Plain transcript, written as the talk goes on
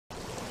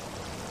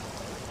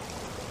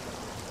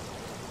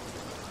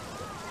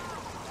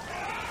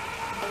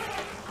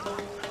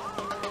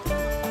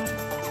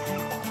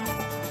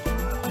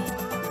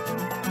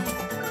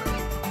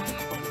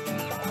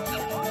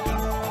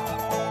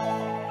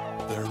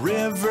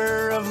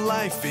river of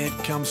life, it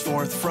comes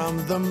forth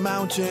from the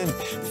mountain,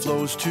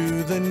 flows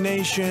to the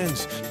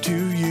nations,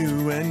 to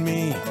you and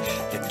me.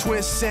 It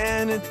twists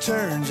and it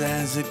turns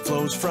as it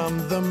flows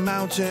from the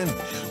mountain.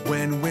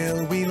 When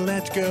will we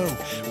let go?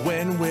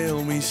 When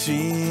will we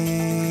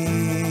see?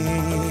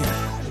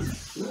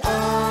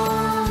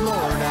 Oh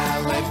Lord,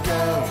 I let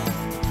go.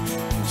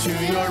 To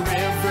your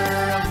river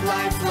of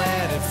life,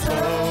 let it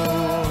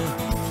flow.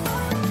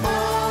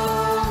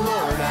 Oh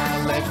Lord,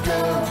 I let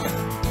go.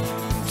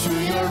 To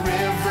your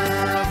river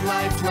of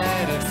life,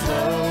 let it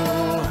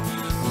flow.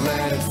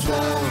 Let it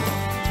flow.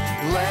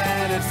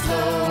 Let it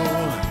flow.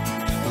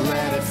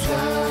 Let it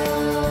flow.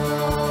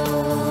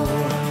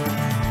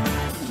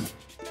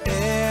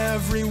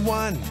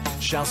 Everyone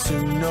shall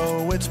soon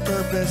know its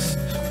purpose.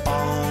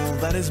 All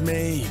that is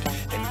made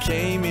and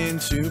came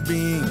into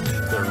being.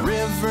 The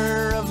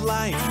river of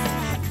life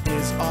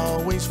is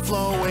always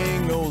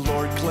flowing. Oh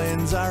Lord,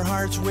 cleanse our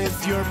hearts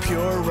with your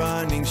pure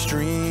running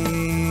streams.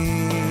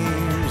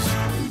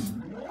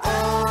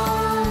 Oh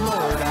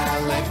Lord, I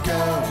let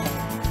go.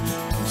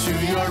 To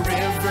your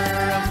river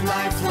of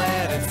life,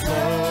 let it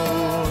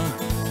flow.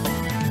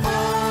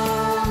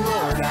 Oh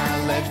Lord,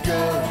 I let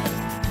go.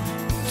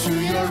 To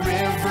your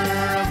river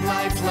of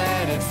life,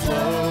 let it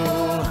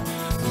flow.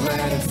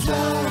 Let it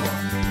flow.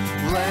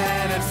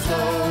 Let it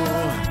flow.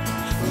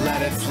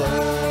 Let it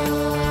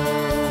flow.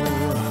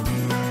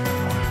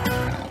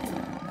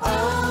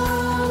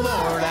 Oh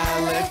Lord,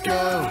 I let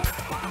go.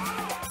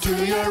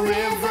 To your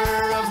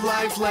river of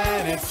life,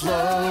 let it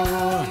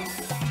flow.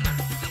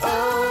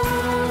 Oh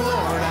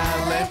Lord,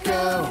 I let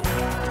go.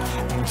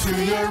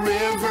 To your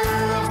river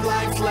of